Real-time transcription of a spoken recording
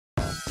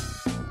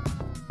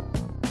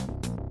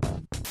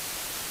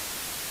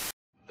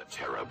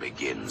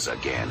begins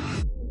again.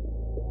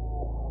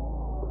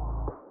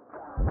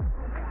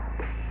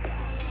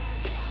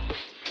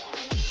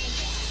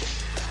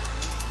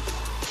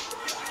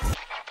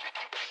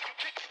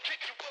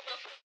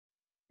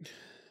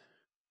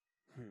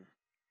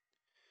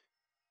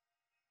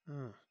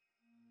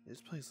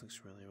 This place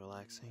looks really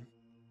relaxing.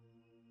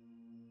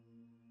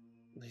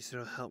 At least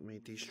it'll help me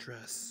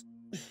de-stress.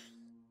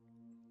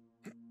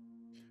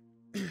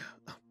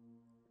 Oh,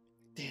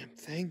 damn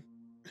thing.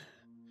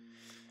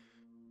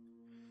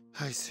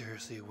 I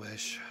seriously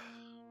wish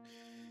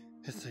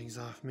it things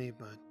off me,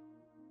 but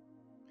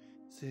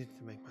it's easy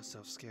to make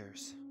myself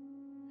scarce.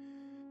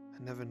 I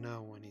never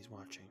know when he's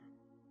watching.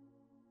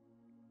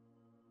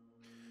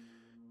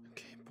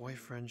 Okay,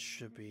 boyfriend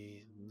should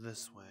be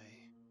this way.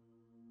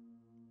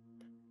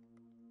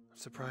 I'm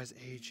surprised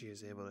AG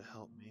is able to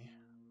help me,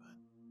 but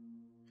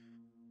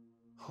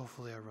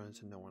hopefully I run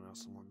into no one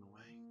else along the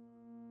way.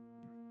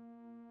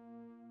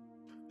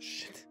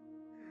 Shit.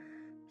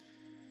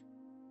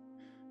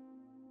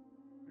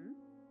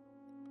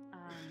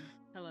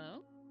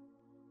 Hello?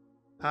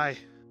 Hi.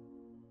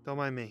 Don't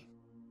mind me.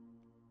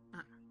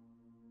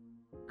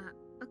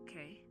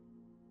 Okay.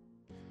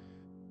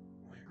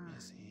 Where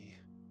is he?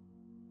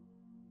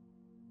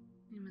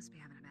 You must be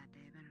having a bad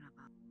day. Better not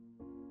bother.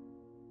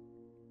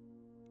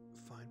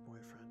 Fine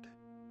boyfriend.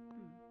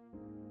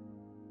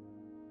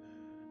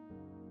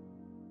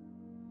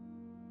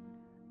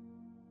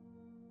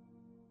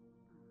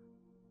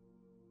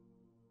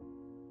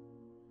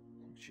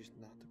 She's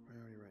not the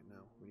priority right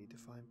now. We need to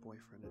find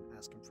boyfriend and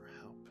ask him for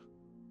help.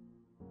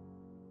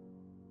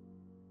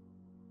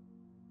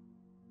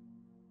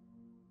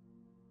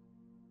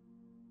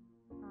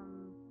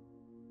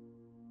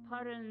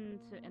 Pardon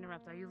to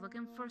interrupt. Are you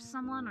looking for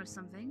someone or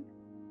something?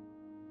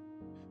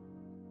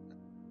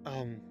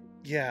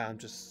 Yeah, I'm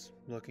just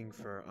looking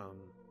for,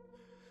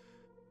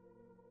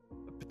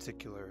 a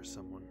particular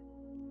someone.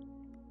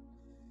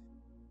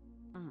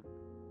 Do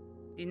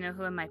you know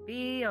who it might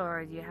be,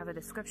 or do you have a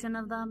description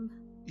of them?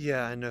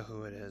 Yeah, I know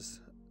who it is.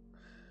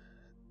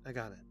 I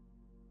got it.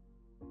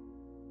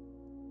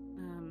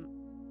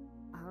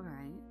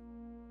 Alright.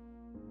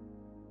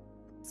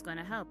 It's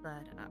gonna help,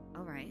 but,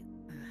 alright.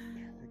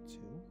 Her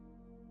too?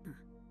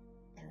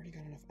 I already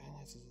got enough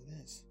allies as it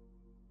is.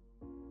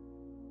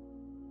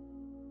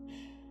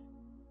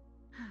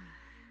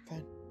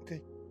 Fine,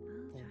 okay.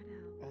 Fine.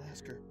 I'll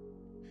ask her.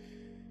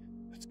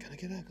 It's gonna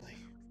get ugly.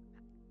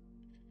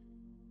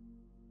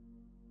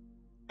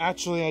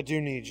 Actually, I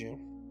do need you.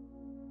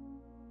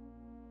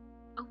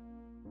 Oh,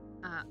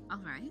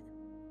 alright.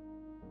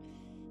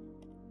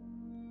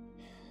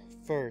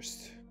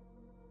 First,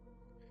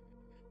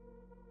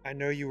 I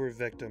know you were a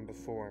victim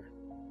before.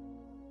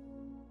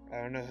 I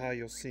don't know how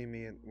you'll see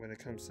me when it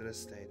comes to this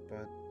state,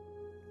 but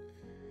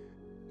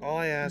all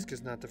I ask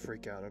is not to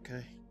freak out,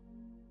 okay?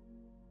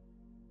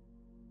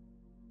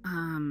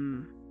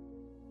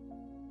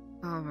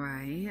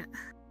 Alright. I'm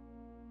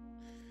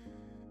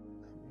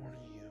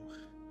warning you.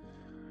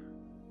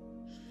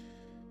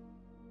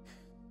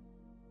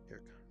 Here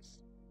it comes.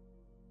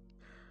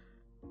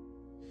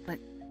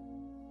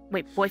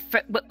 Wait,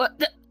 boyfriend. What?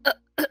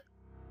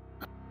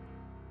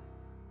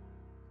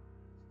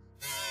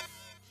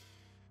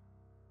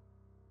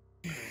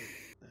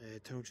 I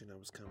told you that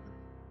was coming.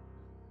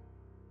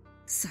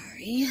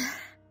 Sorry.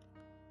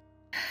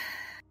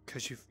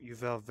 Because you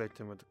fell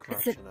victim with the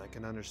corruption. I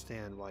can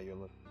understand why you're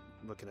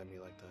looking at me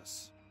like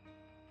this.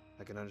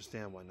 I can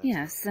understand why not.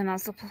 Yes, and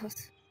also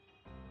plus...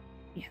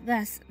 Yeah,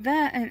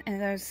 that, and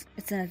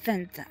it's an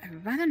event that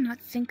I'd rather not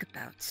think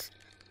about.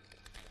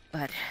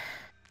 But...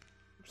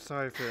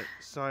 Sorry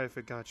if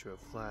it got you a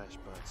flash,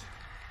 but...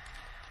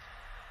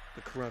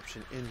 The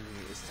corruption in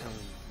me is telling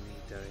me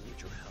that I need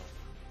your help.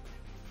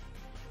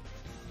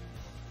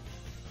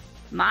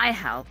 My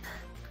help?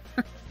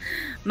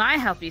 My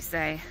help, you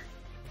say?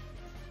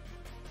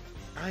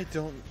 I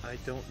don't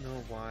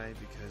know why,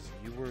 because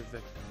you were a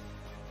victim.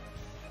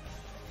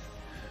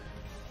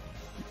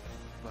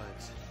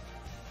 But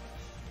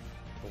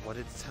what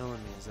it's telling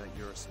me is that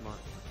you're a smart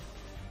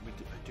one.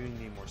 I do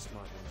need more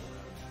smart ones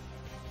around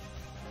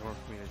in order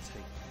for me to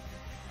take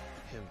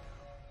him.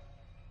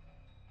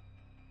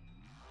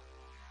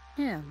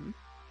 Him?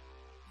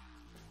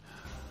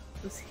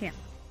 Who's him?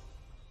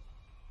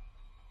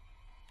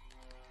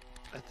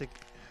 I think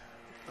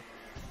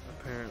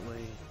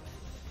apparently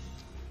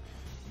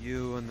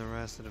you and the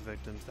rest of the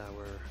victims that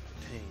were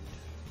tamed.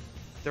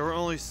 There were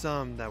only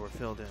some that were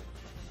filled in.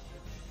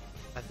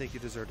 I think you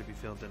deserve to be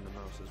filled in the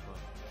most as well.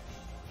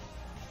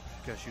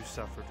 Because you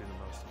suffered through the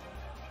most of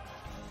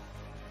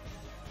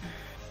it.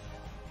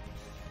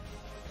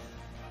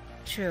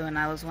 True, and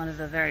I was one of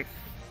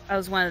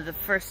the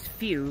first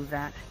few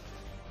that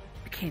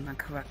became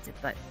uncorrupted,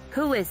 but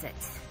who is it?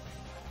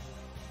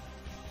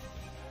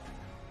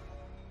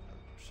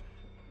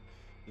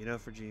 You know,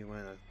 for GUN,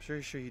 I'm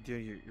pretty sure you do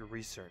your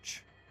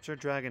research. I'm sure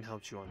Dragon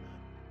helped you on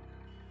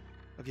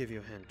that. I'll give you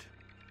a hint.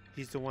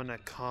 He's the one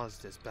that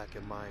caused this back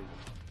in my...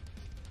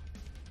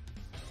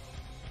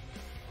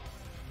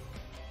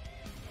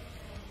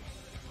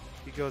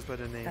 He goes by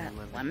the name That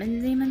Lemon.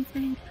 lemon demon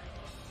thing?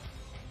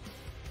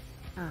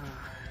 Oh.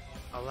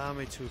 Allow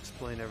me to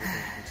explain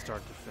everything from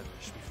start to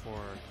finish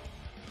before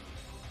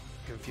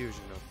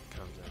confusion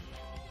comes in.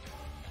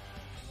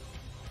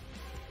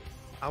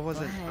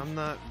 I'm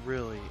not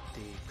really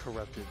the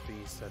corrupted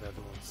beast that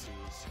everyone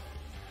sees.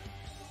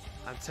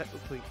 I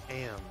technically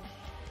am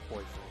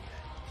boyfriend.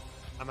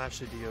 I'm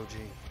actually the OG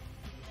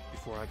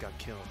before I got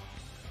killed.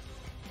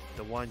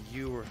 The one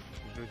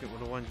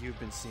you've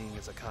been seeing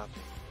is a copy.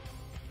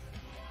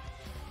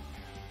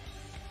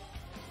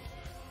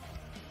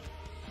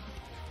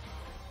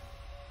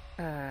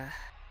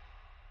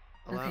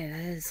 Okay, that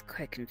is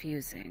quite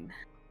confusing.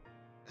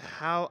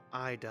 How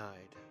I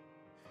died.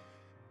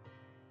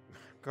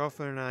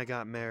 Girlfriend and I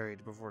got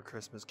married before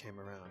Christmas came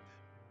around.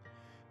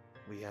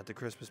 We had the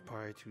Christmas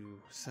party to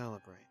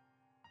celebrate.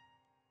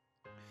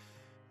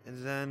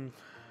 And then,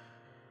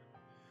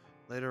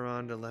 later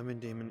on, the Lemon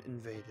Demon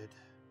invaded.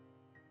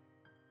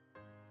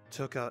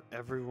 Took out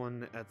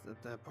everyone at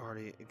that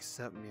party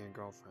except me and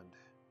Girlfriend.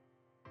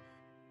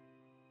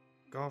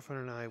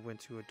 Girlfriend and I went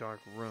to a dark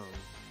room,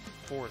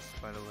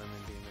 forced by the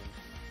Lemon Demon,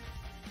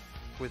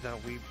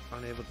 without we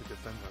unable to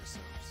defend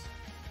ourselves.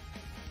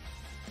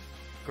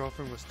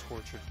 Girlfriend was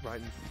tortured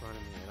right in front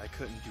of me and I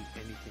couldn't do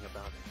anything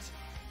about it.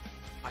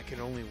 I could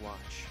only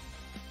watch.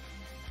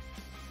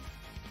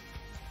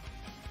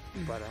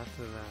 But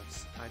after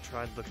that, I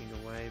tried looking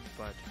away,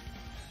 but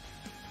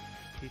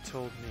he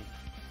told me,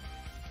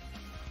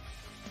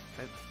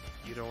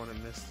 you don't want to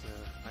miss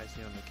the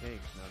icing on the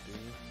cake, now do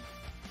you?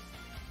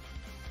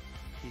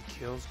 He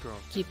kills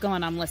Girlfriend. Keep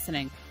going, I'm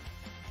listening.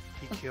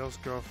 He kills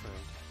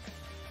Girlfriend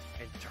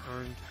and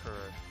turned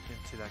her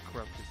into that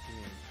corrupted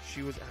being.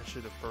 She was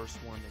actually the first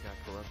one that got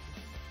corrupted.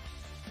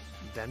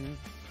 Then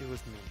it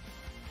was me.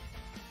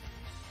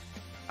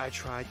 I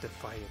tried to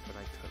fight it, but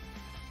I couldn't.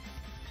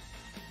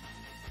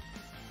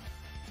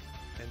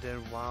 And then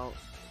while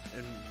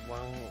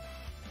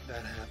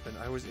that happened,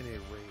 I was in a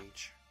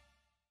rage.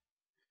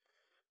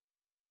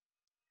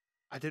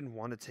 I didn't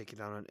want to take it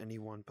out on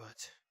anyone,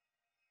 but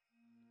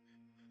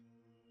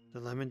the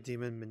Lemon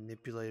Demon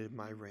manipulated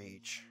my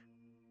rage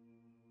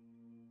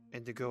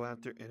and to go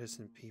after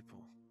innocent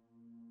people.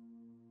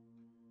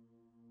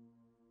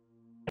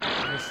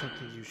 Here's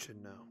something you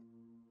should know.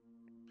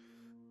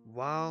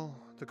 While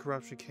the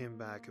corruption came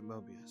back at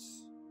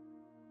Mobius,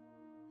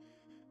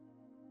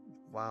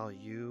 while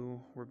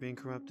you were being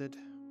corrupted,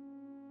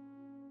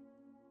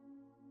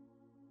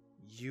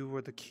 you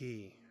were the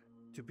key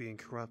to being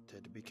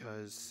corrupted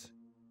because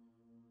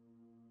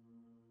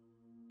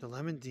the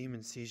Lemon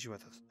Demon sees you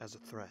as a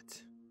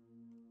threat.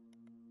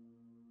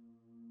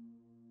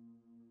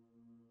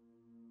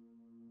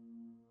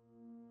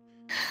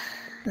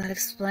 That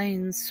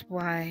explains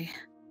why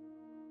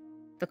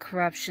the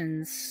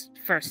corruption's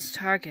first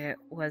target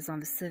was on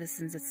the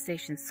citizens at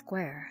Station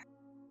Square.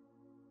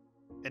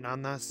 And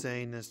I'm not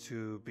saying this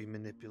to be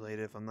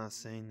manipulative. I'm not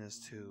saying this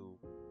to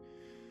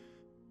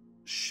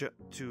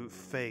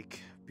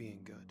fake being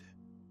good.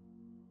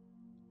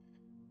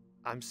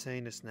 I'm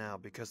saying this now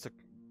because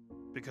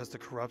the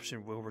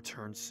corruption will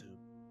return soon.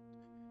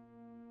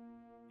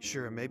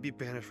 Sure, it may be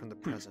banished from the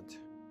present,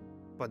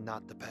 but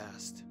not the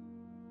past.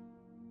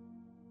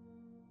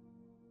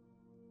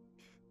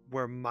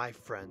 Where my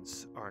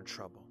friends are in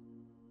trouble.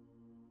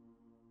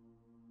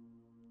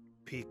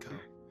 Pico,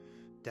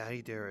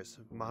 Daddy Darius,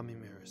 Mommy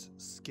Mirrors,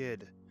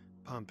 Skid,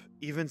 Pump,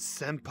 even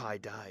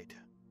Senpai died.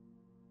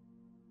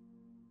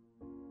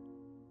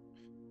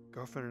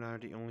 Girlfriend and I are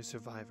the only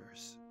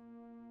survivors.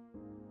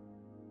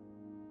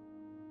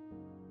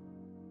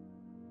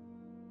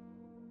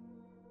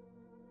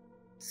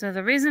 So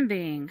the reason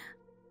being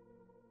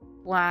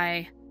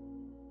why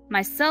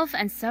myself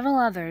and several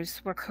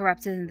others were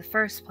corrupted in the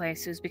first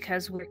place was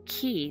because we're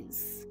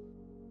keys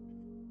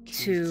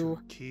to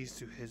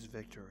his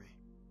victory.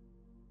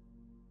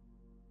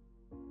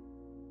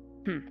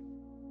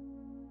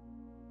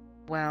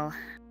 Well,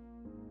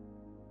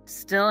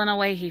 still in a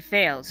way he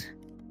failed.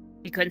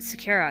 He couldn't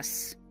secure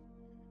us.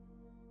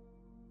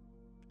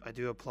 I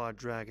do applaud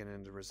Dragon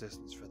and the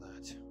Resistance for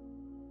that.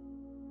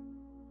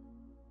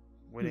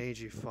 When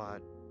AG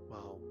fought,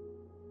 well,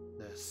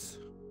 this,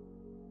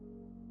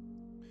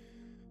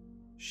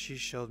 she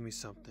showed me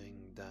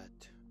something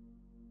that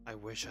I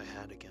wish I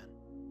had again.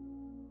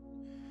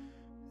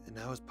 And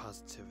that was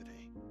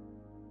positivity.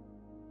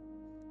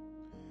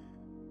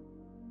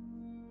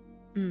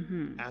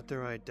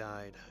 After I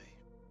died,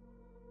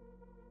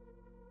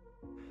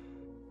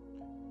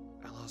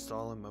 I lost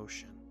all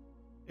emotion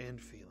and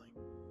feeling.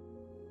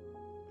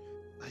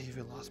 I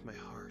even lost my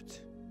heart.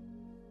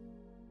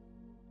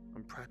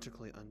 I'm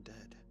practically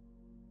undead.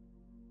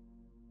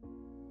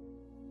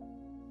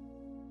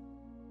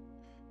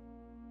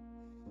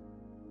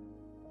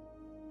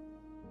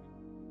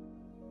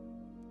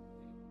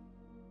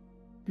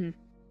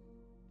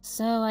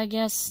 So I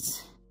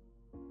guess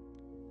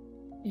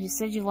you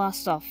said you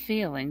lost all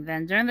feeling,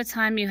 then during the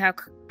time you have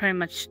pretty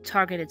much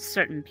targeted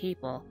certain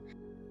people,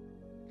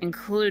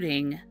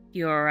 including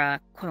your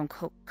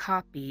quote-unquote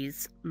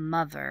copy's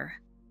mother.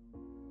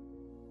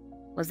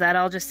 Was that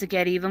all just to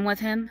get even with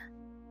him?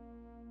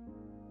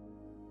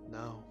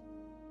 No,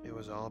 it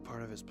was all a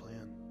part of his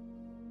plan.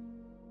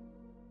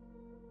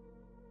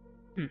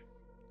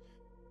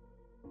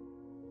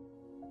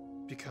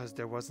 Because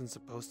there wasn't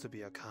supposed to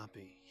be a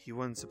copy. He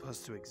wasn't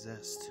supposed to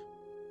exist.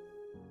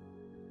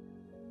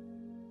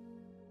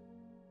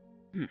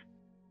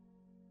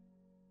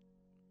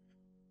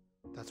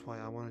 That's why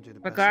I want to do the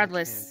best I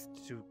can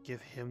to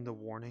give him the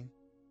warning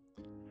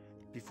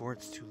before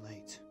it's too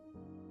late.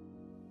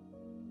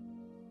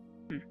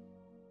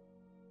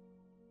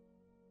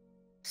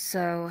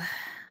 So,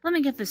 let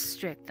me get this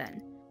straight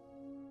then.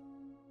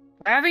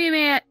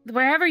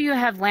 Wherever you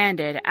have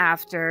landed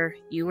after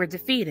you were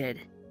defeated,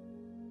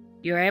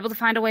 you were able to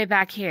find a way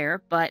back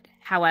here, but,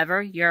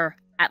 however, you're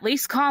at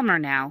least calmer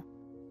now.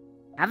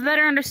 Have a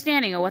better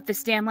understanding of what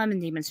this damn lemon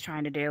demon's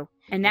trying to do.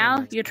 And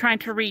now you're trying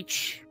to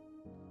reach...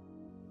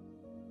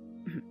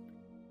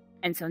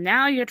 And so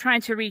now you're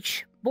trying to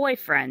reach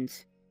boyfriend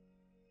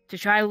to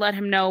try to let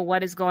him know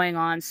what is going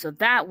on, so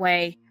that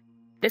way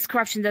this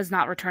corruption does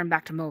not return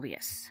back to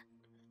Mobius.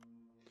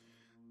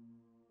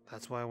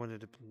 That's why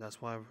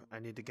I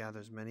need to gather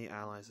as many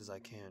allies as I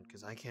can,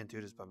 because I can't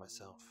do this by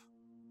myself,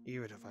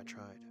 even if I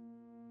tried.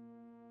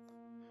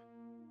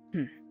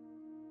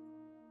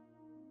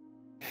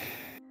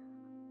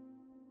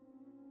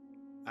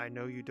 I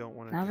know you don't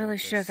want to. Not really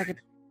sure if I could.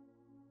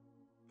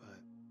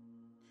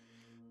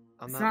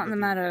 But it's not in the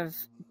matter of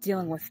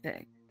dealing with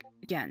it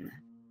again.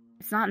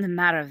 It's not in the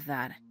matter of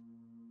that.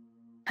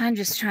 I'm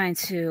just trying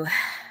to.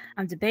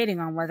 I'm debating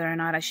on whether or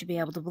not I should be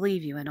able to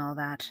believe you and all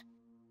that.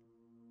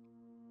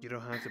 You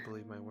don't have to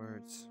believe my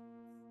words.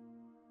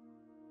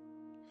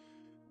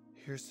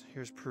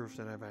 Here's proof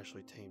that I've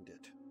actually tamed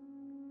it.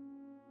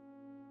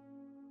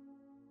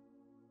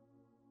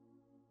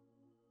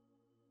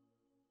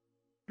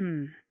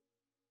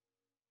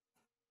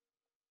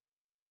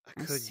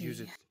 I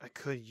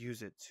could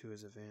use it to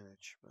his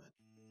advantage, but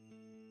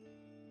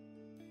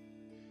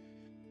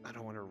I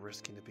don't want to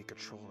risk it to be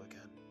control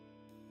again.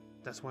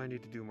 That's why I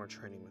need to do more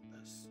training with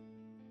this.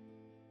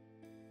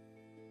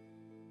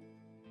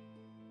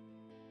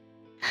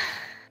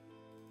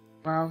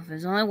 Well,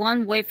 there's only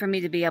one way for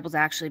me to be able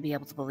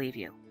to believe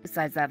you,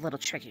 besides that little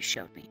trick you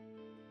showed me.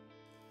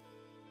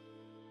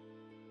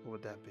 What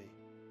would that be?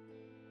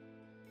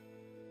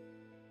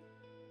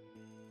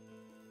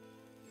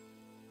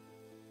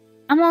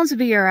 I'm willing to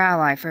be your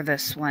ally for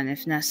this one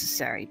if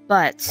necessary,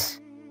 but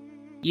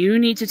you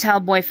need to tell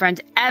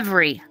boyfriend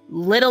every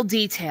little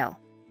detail,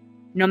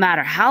 no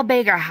matter how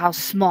big or how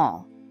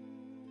small.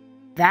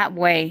 That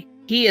way,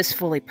 he is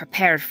fully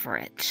prepared for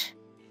it.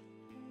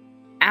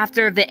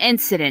 After the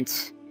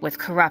incident with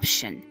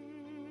corruption,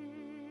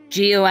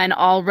 GON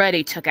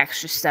already took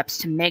extra steps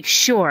to make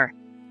sure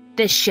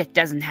this shit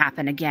doesn't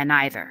happen again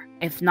either.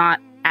 If not,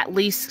 at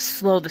least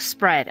slow the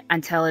spread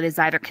until it is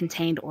either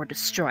contained or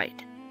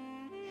destroyed.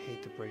 I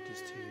hate to break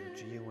this to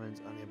you,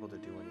 GON's unable to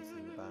do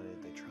anything about it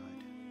if they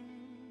tried.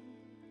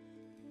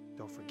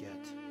 Don't forget,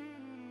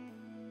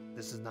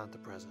 this is not the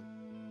present.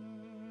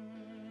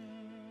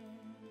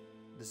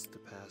 This is the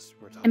past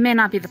we're talking about. It may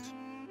not be the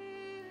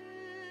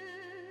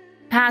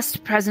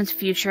past, present,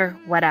 future,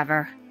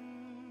 whatever.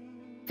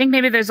 I think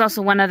maybe there's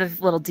also one other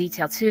little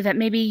detail too that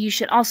maybe you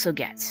should also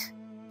get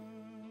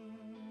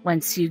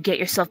once you get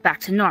yourself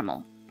back to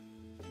normal.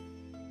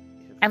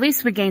 At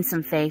least regain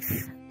some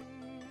faith.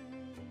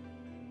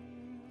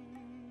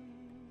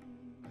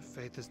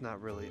 Faith is not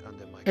really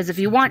under my... Because if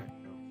you want...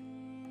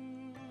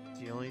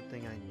 The only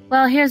thing I need...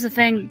 Well, here's the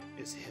thing.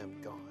 ...is him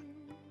gone.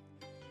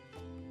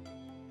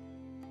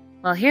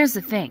 Well, here's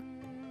the thing.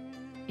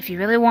 If you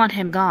really want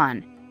him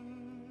gone,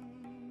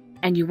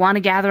 and you want to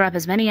gather up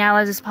as many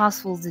allies as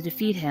possible to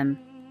defeat him,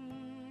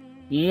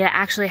 you need to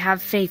actually have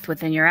faith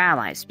within your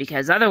allies,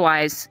 because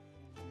otherwise,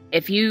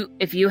 if you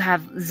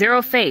have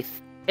zero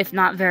faith, if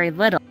not very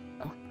little,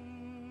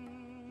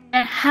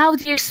 then how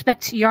do you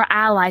expect your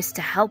allies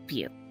to help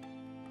you?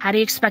 How do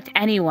you expect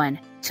anyone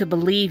to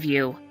believe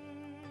you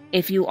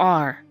if you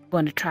are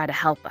going to try to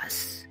help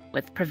us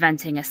with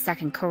preventing a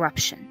second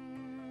corruption?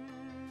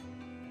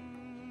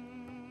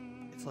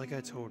 It's like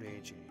I told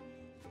AG.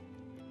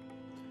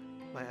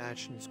 My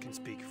actions can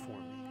speak for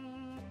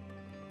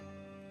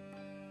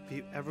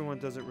me. Everyone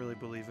doesn't really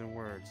believe in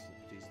words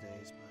these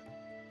days, but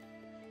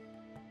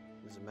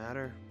does it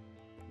matter?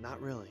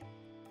 Not really.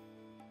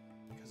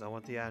 Because I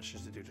want the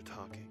actions to do the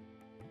talking.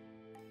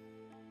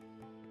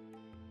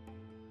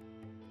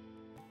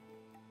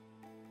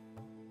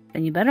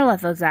 Then you better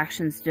let those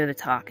actions do the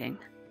talking.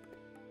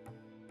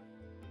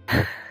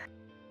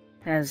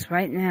 Because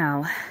right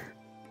now,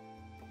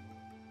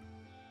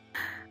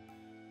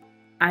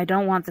 I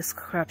don't want this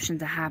corruption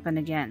to happen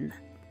again.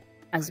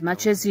 As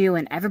much as you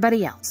and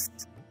everybody else.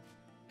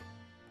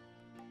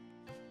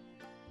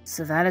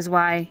 So that is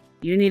why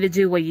you need to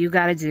do what you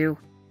gotta do.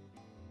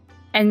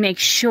 And make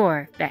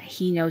sure that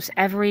he knows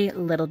every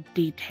little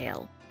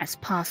detail as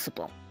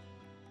possible.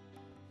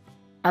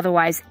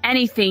 Otherwise,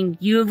 anything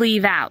you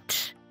leave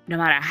out, no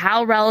matter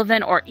how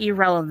relevant or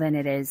irrelevant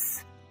it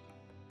is,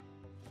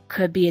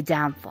 could be a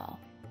downfall.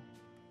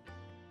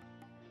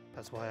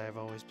 That's why I've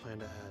always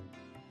planned ahead.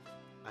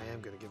 I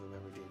am gonna give him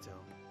every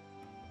detail.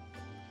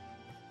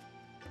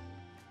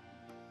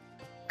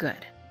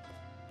 Good.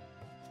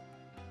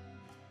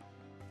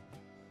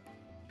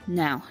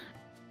 Now,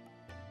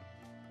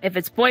 if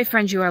it's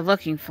boyfriend you are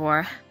looking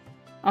for,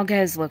 I'll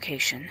get his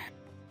location.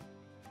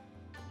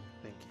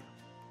 Thank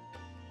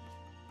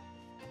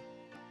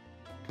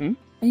you.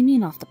 What do you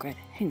mean off the grid?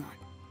 Hang on.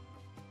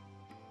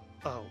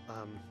 Oh,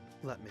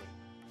 let me.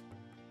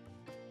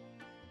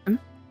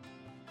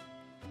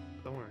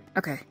 Don't worry.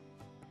 Okay.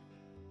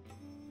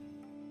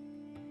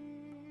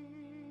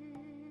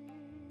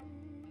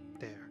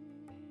 There.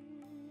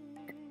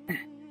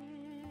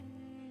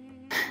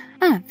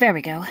 There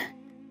we go.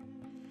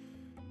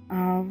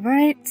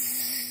 Alright.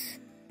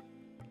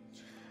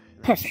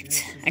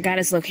 Perfect. I got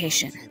his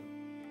location.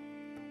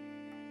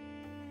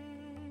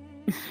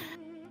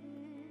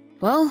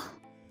 Well,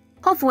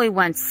 hopefully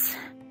once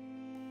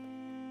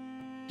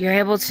you're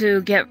able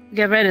to get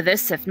rid of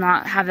this, if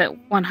not have it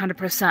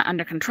 100%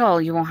 under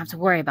control, you won't have to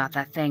worry about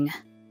that thing.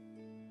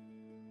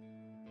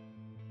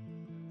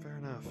 Fair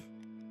enough.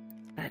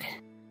 Good.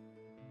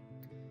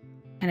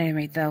 At any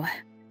rate, though,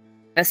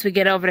 best we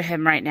get over to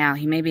him right now.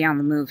 He may be on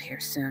the move here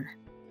soon.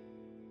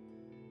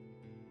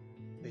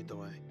 Lead the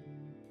way.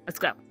 Let's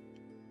go.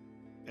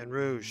 And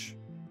Rouge.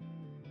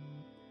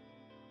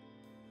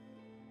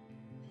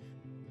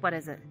 What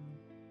is it?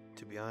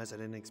 To be honest, I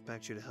didn't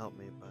expect you to help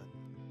me, but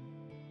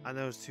I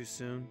know it's too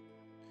soon.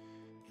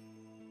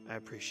 I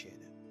appreciate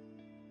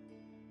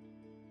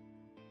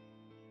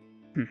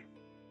it.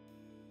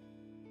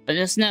 But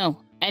just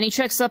know, any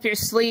tricks up your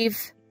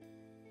sleeve,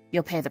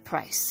 you'll pay the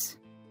price.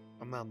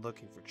 I'm not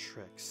looking for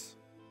tricks.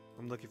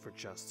 I'm looking for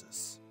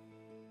justice.